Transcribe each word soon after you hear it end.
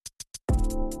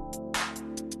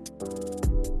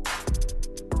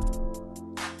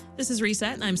This is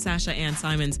Reset. I'm Sasha Ann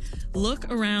Simons.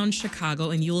 Look around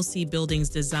Chicago and you'll see buildings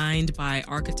designed by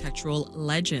architectural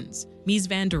legends. Mies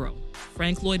van der Rohe,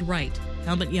 Frank Lloyd Wright,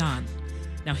 Helmut Jahn.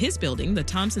 Now his building, the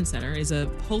Thompson Center, is a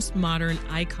postmodern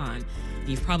icon.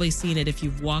 You've probably seen it if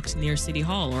you've walked near City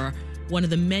Hall or one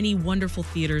of the many wonderful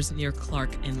theaters near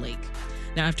Clark and Lake.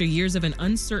 Now, after years of an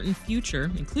uncertain future,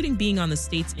 including being on the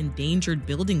state's endangered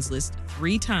buildings list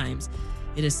 3 times,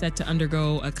 it is set to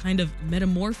undergo a kind of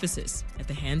metamorphosis at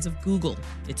the hands of Google,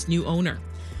 its new owner.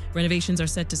 Renovations are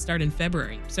set to start in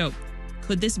February. So,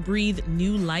 could this breathe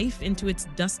new life into its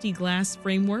dusty glass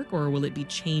framework, or will it be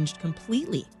changed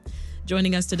completely?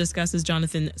 Joining us to discuss is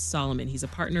Jonathan Solomon. He's a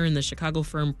partner in the Chicago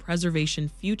firm Preservation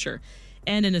Future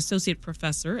and an associate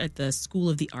professor at the School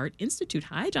of the Art Institute.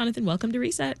 Hi, Jonathan. Welcome to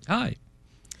Reset. Hi.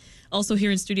 Also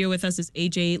here in studio with us is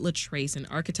AJ Latrace, an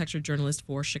architecture journalist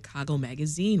for Chicago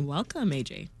Magazine. Welcome,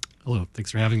 AJ. Hello.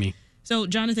 Thanks for having me. So,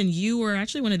 Jonathan, you were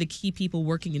actually one of the key people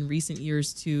working in recent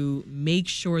years to make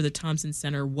sure the Thompson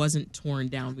Center wasn't torn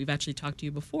down. We've actually talked to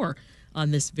you before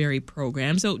on this very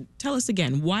program. So tell us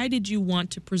again, why did you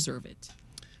want to preserve it?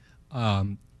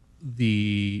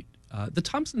 The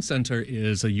Thompson Center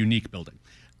is a unique building.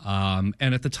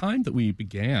 And at the time that we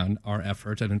began our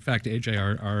effort, and in fact, AJ,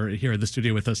 are here in the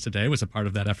studio with us today, was a part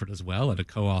of that effort as well, and a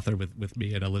co-author with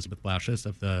me and Elizabeth Blashes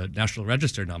of the National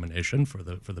Register nomination for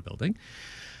the building.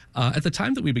 At the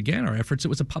time that we began our efforts, it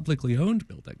was a publicly owned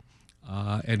building,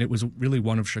 and it was really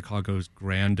one of Chicago's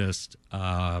grandest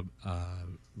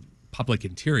public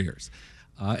interiors.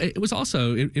 It was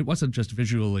also, it wasn't just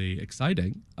visually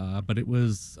exciting, but it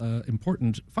was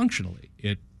important functionally.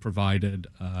 It provided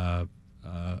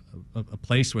a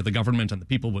place where the government and the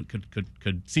people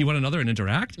could see one another and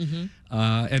interact. Mm-hmm.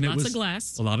 And lots it was of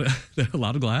glass. A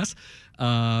lot of glass,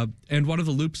 and one of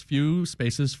the Loop's few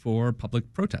spaces for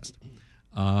public protest.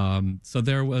 So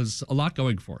there was a lot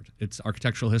going for it. Its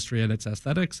architectural history and its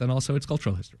aesthetics, and also its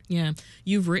cultural history. Yeah,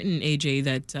 you've written, AJ,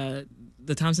 that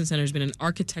the Thompson Center has been an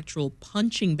architectural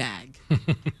punching bag.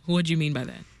 What do you mean by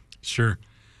that? Sure.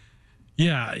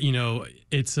 Yeah,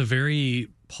 it's a very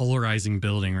polarizing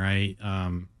building, right?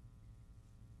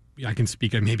 I can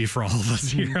speak maybe for all of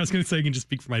us here. I was going to say I can just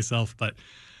speak for myself, but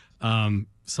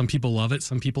some people love it,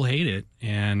 some people hate it,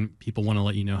 and people want to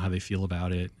let you know how they feel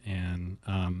about it. And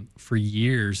for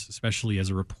years, especially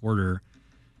as a reporter,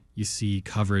 you see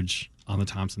coverage on the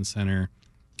Thompson Center,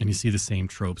 and you see the same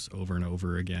tropes over and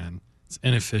over again. It's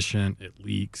inefficient, it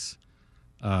leaks,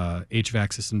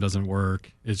 HVAC system doesn't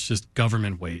work, it's just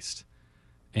government waste.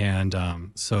 And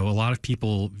so a lot of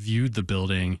people viewed the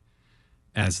building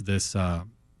as this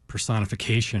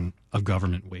personification of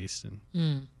government waste,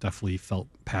 and definitely felt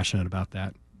passionate about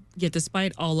that. Yet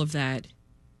despite all of that,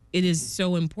 it is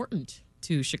so important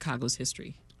to Chicago's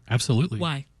history. Absolutely.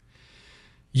 Why?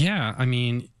 Yeah, I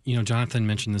mean, Jonathan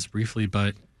mentioned this briefly,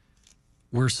 but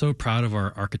we're so proud of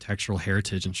our architectural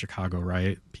heritage in Chicago,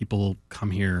 right? People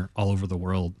come here all over the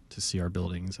world to see our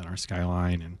buildings and our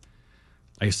skyline, and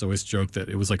I used to always joke that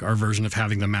it was like our version of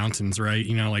having the mountains, right?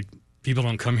 Like people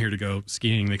don't come here to go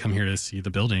skiing. They come here to see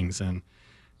the buildings and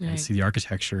see the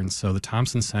architecture. And so the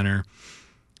Thompson Center,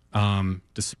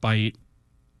 despite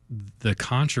the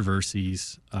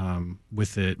controversies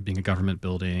with it being a government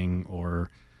building or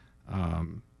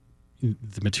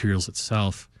the materials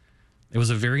itself, it was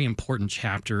a very important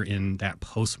chapter in that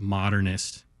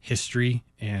postmodernist history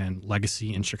and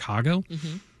legacy in Chicago.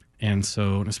 Mm-hmm. And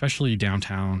so, especially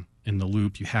downtown in the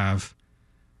Loop, you have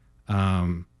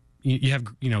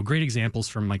great examples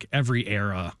from like every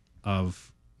era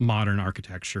of modern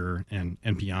architecture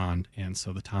and beyond. And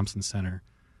so the Thompson Center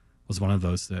was one of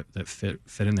those that fit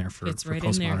in there for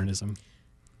postmodernism.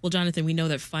 Well, Jonathan, we know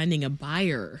that finding a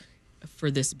buyer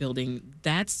for this building,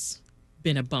 that's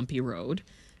been a bumpy road.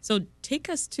 So take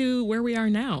us to where we are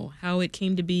now, how it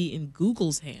came to be in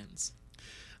Google's hands.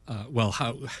 Well,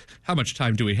 how much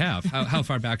time do we have? How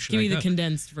far back should I go? Give me the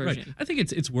condensed version. Right. I think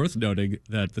it's worth noting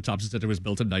that the Thompson Center was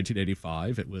built in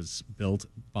 1985. It was built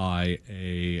by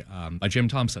Jim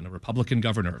Thompson, a Republican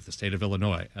governor of the state of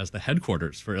Illinois, as the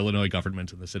headquarters for Illinois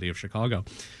government in the city of Chicago.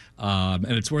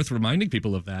 And it's worth reminding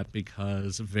people of that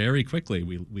because very quickly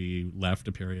we left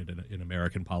a period in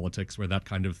American politics where that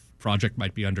kind of project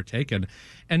might be undertaken,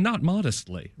 and not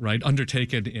modestly, right?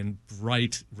 Undertaken in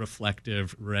bright,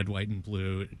 reflective, red, white, and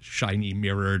blue, shiny,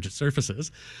 mirrored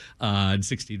surfaces, and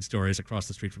 16 stories across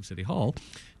the street from City Hall,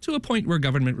 to a point where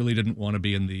government really didn't want to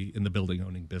be in the building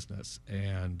owning business.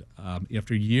 And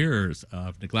after years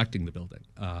of neglecting the building,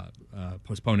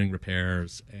 postponing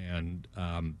repairs, and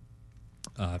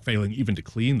failing even to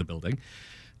clean the building,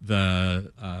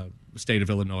 the state of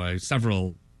Illinois,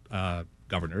 several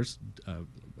governors,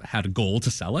 had a goal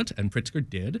to sell it, and Pritzker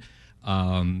did,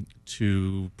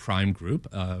 to Prime Group,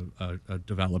 a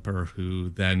developer who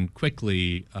then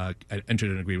quickly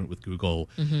entered an agreement with Google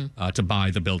to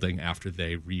buy the building after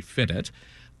they refit it.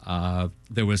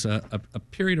 There was a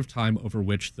period of time over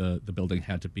which the building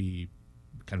had to be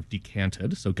kind of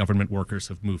decanted. So government workers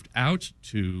have moved out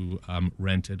to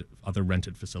other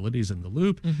rented facilities in the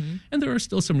Loop. And there are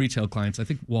still some retail clients. I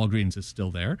think Walgreens is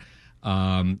still there.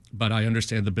 But I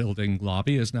understand the building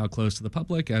lobby is now closed to the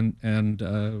public,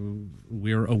 and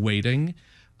we're awaiting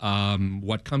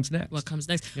what comes next. What comes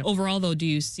next? Yep. Overall, though, do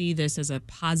you see this as a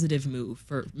positive move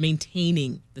for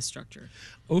maintaining the structure?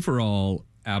 Overall,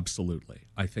 absolutely.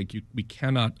 I think we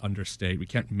cannot understate, we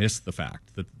can't miss the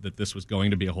fact that this was going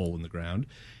to be a hole in the ground,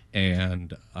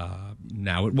 and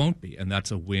now it won't be. And that's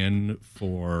a win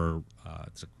for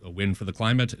it's a win for the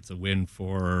climate. It's a win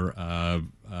for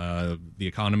the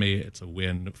economy. It's a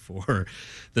win for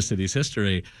the city's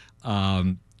history.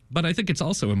 But I think it's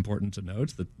also important to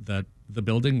note that the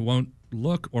building won't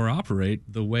look or operate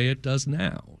the way it does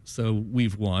now. So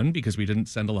we've won because we didn't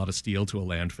send a lot of steel to a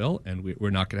landfill, and we're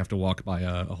not going to have to walk by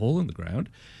a hole in the ground.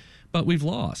 But we've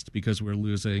lost because we're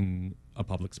losing a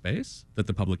public space that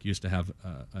the public used to have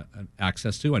an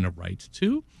access to and a right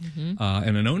to,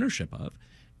 and an ownership of.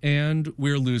 And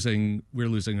we're losing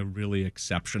a really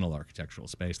exceptional architectural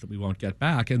space that we won't get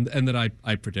back, and that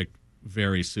I predict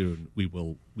very soon we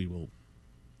will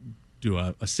do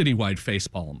a citywide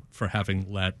facepalm for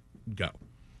having let go.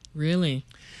 Really?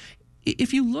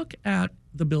 If you look at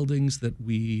the buildings that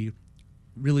we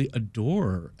really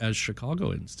adore as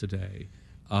Chicagoans today,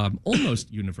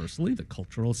 almost universally, the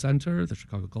Cultural Center, the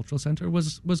Chicago Cultural Center,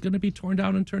 was going to be torn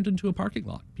down and turned into a parking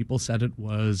lot. People said it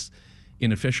was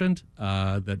inefficient,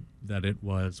 that it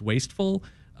was wasteful,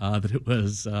 that it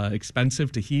was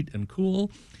expensive to heat and cool,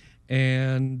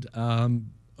 and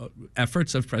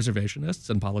efforts of preservationists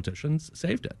and politicians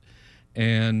saved it.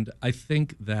 And I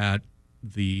think that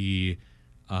you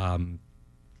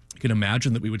can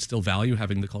imagine that we would still value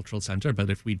having the cultural center,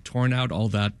 but if we'd torn out all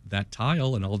that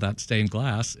tile and all that stained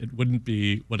glass, it wouldn't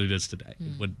be what it is today.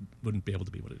 It wouldn't be able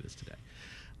to be what it is today.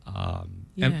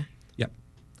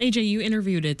 AJ, you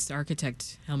interviewed its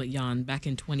architect, Helmut Jahn, back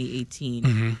in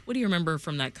 2018. What do you remember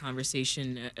from that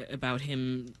conversation about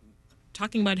him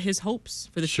talking about his hopes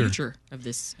for the future of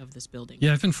this building?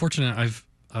 Yeah, I've been fortunate. I've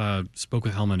spoke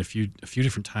with Helmut a few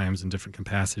different times in different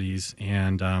capacities,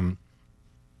 and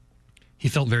he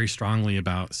felt very strongly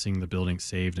about seeing the building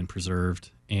saved and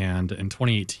preserved. And in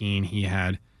 2018, he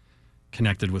had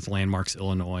connected with Landmarks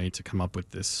Illinois to come up with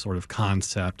this sort of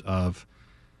concept of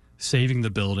saving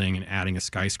the building and adding a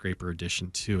skyscraper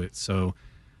addition to it. So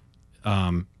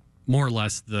more or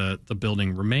less the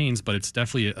building remains, but it's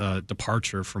definitely a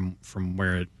departure from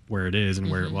where it is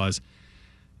and where it was.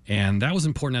 And that was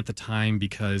important at the time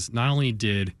because not only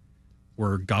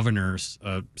were governors,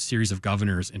 a series of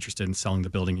governors, interested in selling the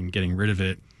building and getting rid of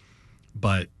it,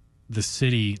 but the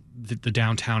city, the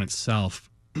downtown itself,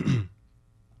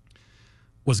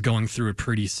 was going through a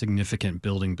pretty significant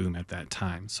building boom at that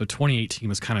time. So 2018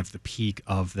 was kind of the peak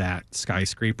of that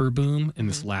skyscraper boom in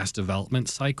this last development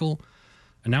cycle.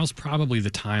 And that was probably the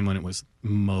time when it was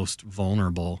most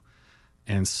vulnerable.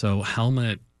 And so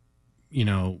Helmut,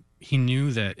 he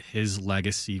knew that his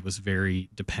legacy was very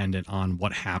dependent on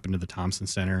what happened to the Thompson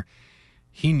Center.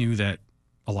 He knew that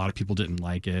a lot of people didn't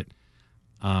like it.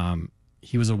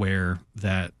 He was aware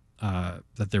that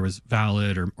there was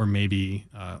valid or maybe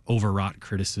overwrought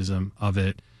criticism of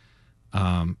it.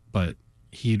 But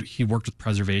he worked with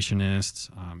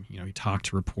preservationists. He talked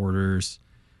to reporters.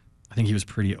 I think he was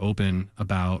pretty open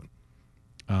about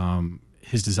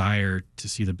his desire to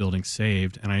see the building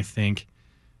saved. And I think,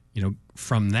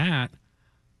 from that,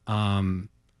 we'll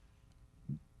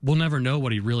never know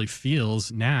what he really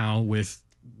feels now with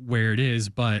where it is,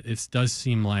 but it does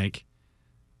seem like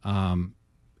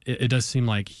it does seem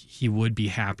like he would be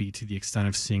happy to the extent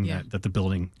of seeing that the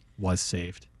building was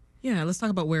saved. Yeah, let's talk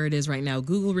about where it is right now.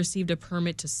 Google received a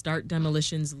permit to start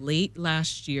demolitions late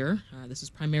last year. This is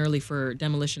primarily for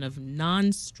demolition of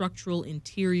non-structural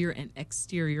interior and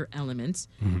exterior elements.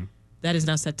 That is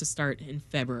now set to start in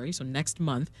February, so next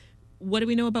month. What do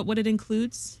we know about what it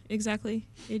includes exactly,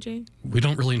 AJ? We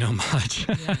don't really know much.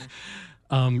 Yeah.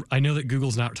 I know that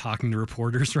Google's not talking to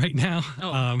reporters right now.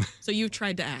 So you've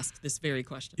tried to ask this very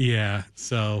question. Yeah.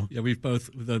 So we've both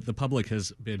the public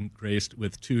has been graced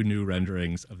with 2 new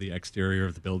renderings of the exterior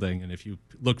of the building, and if you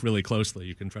look really closely,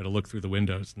 you can try to look through the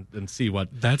windows and see what.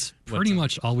 That's pretty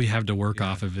much all we have to work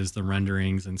off of is the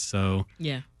renderings, and so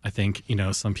I think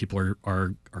some people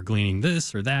are gleaning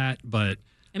this or that, but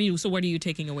I mean, so what are you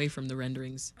taking away from the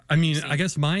renderings? I mean, I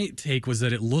guess my take was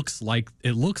that it looks like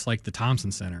the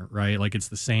Thompson Center, right? Like it's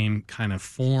the same kind of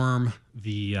form.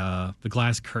 The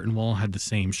glass curtain wall had the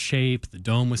same shape. The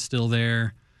dome was still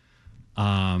there.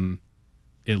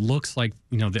 It looks like,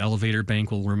 the elevator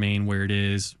bank will remain where it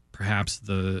is. Perhaps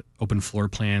the open floor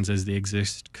plans as they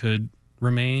exist could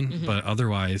remain, but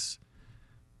otherwise,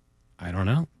 I don't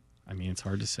know. I mean, it's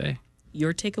hard to say.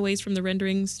 Your takeaways from the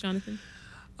renderings, Jonathan?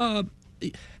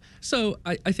 So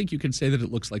I think you can say that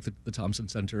it looks like the Thompson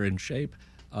Center in shape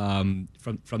from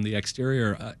the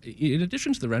exterior. In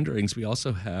addition to the renderings, we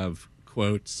also have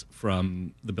quotes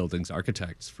from the building's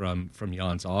architects. From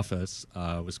Jan's office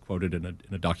was quoted in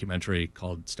a documentary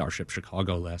called Starship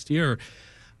Chicago last year,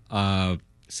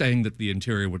 saying that the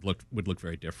interior would look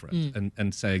very different,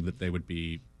 and saying that they would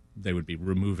be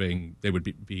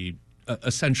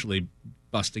essentially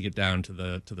busting it down to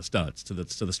the studs, to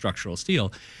the structural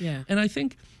steel. Yeah. And I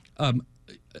think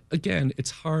again,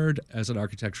 it's hard as an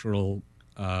architectural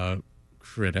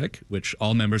critic, which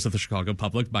all members of the Chicago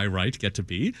public by right get to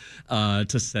be,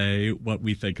 to say what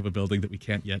we think of a building that we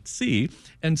can't yet see.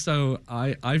 And so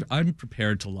I'm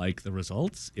prepared to like the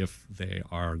results if they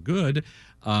are good.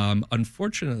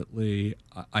 Unfortunately,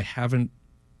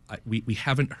 we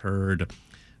haven't heard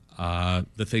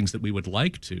the things that we would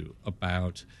like to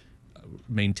about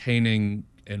maintaining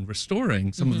and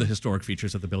restoring some of the historic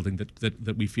features of the building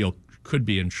that we feel could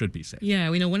be and should be safe.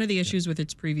 Yeah, we know one of the issues with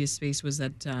its previous space was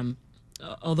that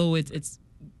although its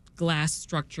glass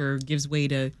structure gives way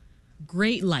to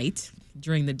great light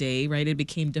during the day, right, it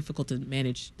became difficult to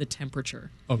manage the temperature.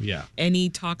 Oh, yeah. Any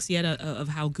talks yet of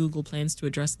how Google plans to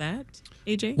address that,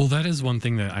 AJ? Well, that is one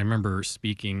thing that I remember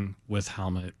speaking with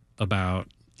Helmut about,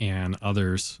 and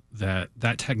others, that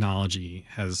technology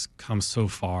has come so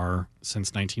far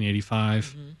since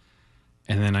 1985.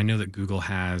 And then I know that Google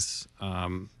has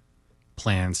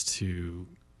plans to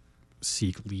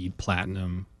seek LEED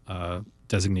Platinum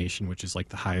designation, which is like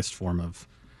the highest form of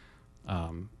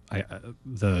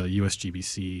the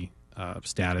USGBC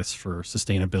status for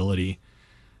sustainability.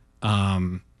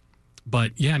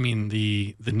 But yeah, I mean,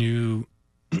 the new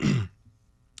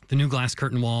the new glass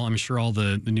curtain wall, I'm sure all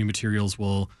the new materials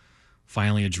will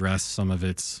finally address some of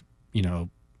its,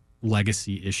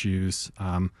 legacy issues.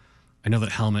 I know that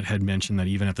Helmut had mentioned that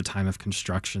even at the time of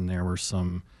construction, there were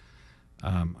some,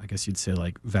 I guess you'd say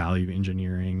like value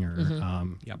engineering or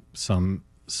some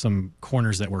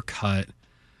corners that were cut.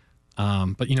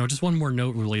 But just one more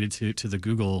note related to the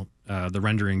Google, the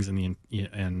renderings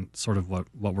and sort of what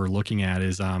we're looking at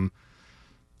is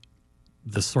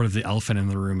the sort of the elephant in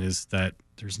the room is that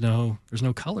there's no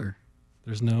color.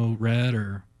 There's no red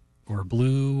or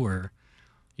blue or,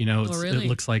 really? It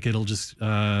looks like it'll just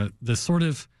the sort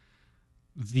of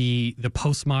the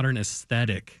postmodern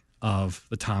aesthetic of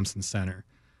the Thompson Center.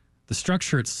 The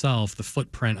structure itself, the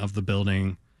footprint of the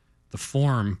building, the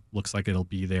form looks like it'll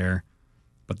be there,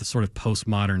 but the sort of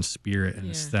postmodern spirit and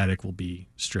aesthetic will be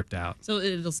stripped out. So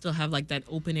it'll still have like that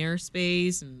open air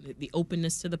space and the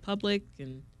openness to the public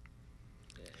and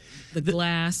the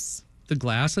glass. The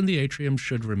glass and the atrium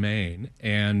should remain,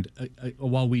 and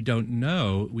while we don't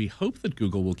know, we hope that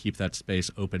Google will keep that space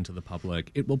open to the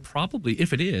public. It will probably,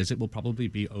 if it is, it will probably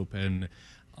be open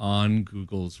on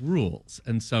Google's rules.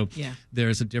 And so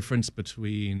there's a difference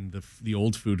between the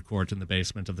old food court in the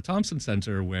basement of the Thompson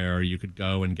Center, where you could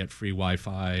go and get free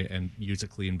Wi-Fi and use a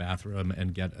clean bathroom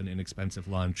and get an inexpensive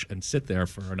lunch and sit there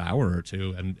for an hour or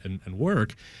two and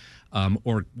work,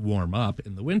 or warm up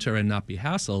in the winter and not be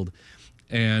hassled,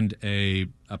 and a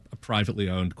privately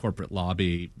owned corporate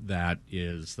lobby that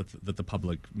the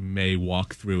public may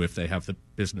walk through if they have the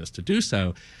business to do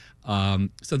so.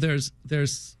 So there's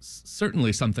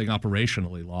certainly something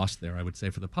operationally lost there, I would say,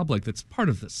 for the public. That's part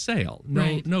of the sale.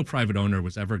 No private owner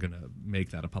was ever going to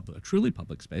make that a truly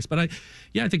public space. But I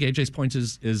think AJ's point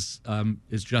is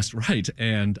just right,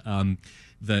 and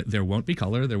there won't be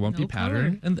color, there won't be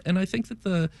pattern, and I think that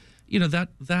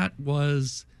that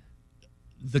was.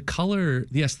 The color,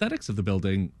 the aesthetics of the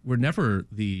building were never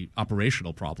the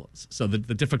operational problems. So the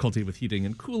difficulty with heating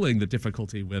and cooling, the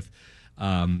difficulty with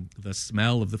the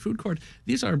smell of the food court,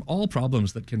 these are all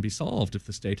problems that can be solved if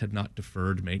the state had not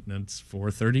deferred maintenance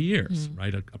for 30 years,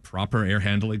 right? A proper air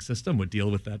handling system would deal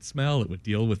with that smell. It would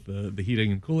deal with the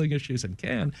heating and cooling issues and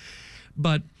can.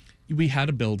 But we had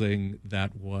a building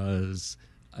that was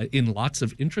in lots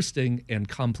of interesting and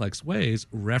complex ways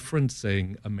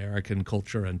referencing American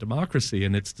culture and democracy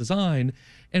in its design,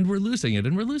 and we're losing it,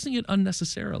 and we're losing it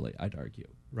unnecessarily, I'd argue,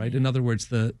 right? In other words,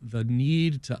 the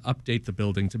need to update the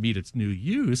building to meet its new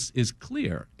use is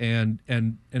clear and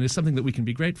is something that we can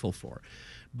be grateful for.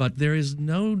 but there is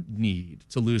no need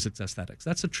to lose its aesthetics.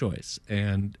 That's a choice,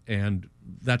 and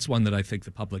that's one that I think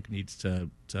the public needs to.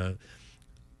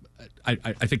 I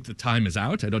think the time is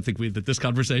out. I don't think that this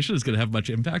conversation is going to have much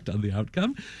impact on the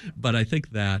outcome, but I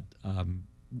think that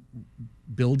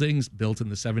buildings built in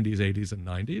the 70s, 80s, and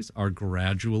 90s are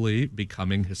gradually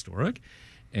becoming historic,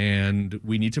 and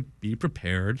we need to be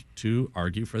prepared to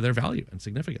argue for their value and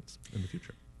significance in the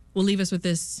future. We'll leave us with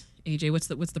this, AJ.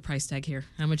 What's the price tag here?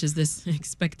 How much is this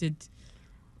expected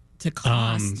to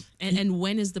cost, and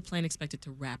when is the plan expected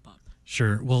to wrap up?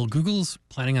 Sure. Well, Google's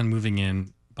planning on moving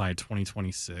in by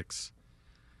 2026.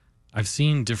 I've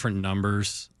seen different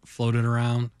numbers floated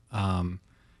around.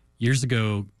 Years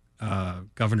ago,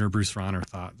 Governor Bruce Rauner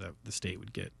thought that the state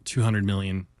would get $200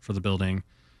 million for the building,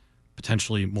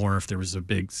 potentially more if there was a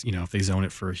big, if they zone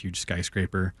it for a huge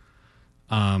skyscraper.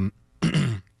 It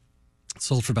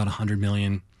sold for about $100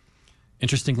 million.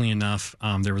 Interestingly enough,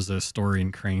 there was a story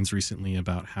in Cranes recently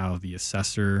about how the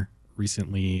assessor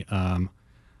recently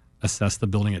assessed the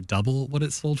building at double what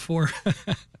it sold for,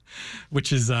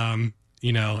 which is,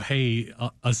 hey,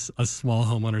 us small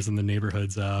homeowners in the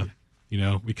neighborhoods,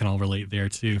 we can all relate there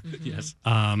too. Mm-hmm. Yes.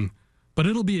 But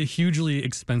it'll be a hugely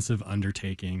expensive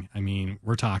undertaking. I mean,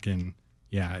 we're talking,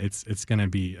 it's going to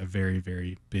be a very,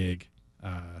 very big,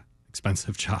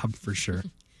 expensive job for sure.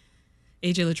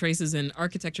 AJ Latrace is an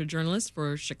architecture journalist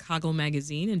for Chicago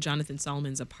Magazine, and Jonathan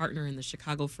Solomon's a partner in the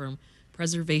Chicago firm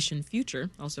Preservation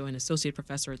Future, also an associate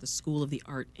professor at the School of the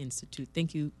Art Institute.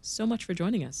 Thank you so much for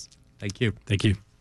joining us. Thank you. Thank you.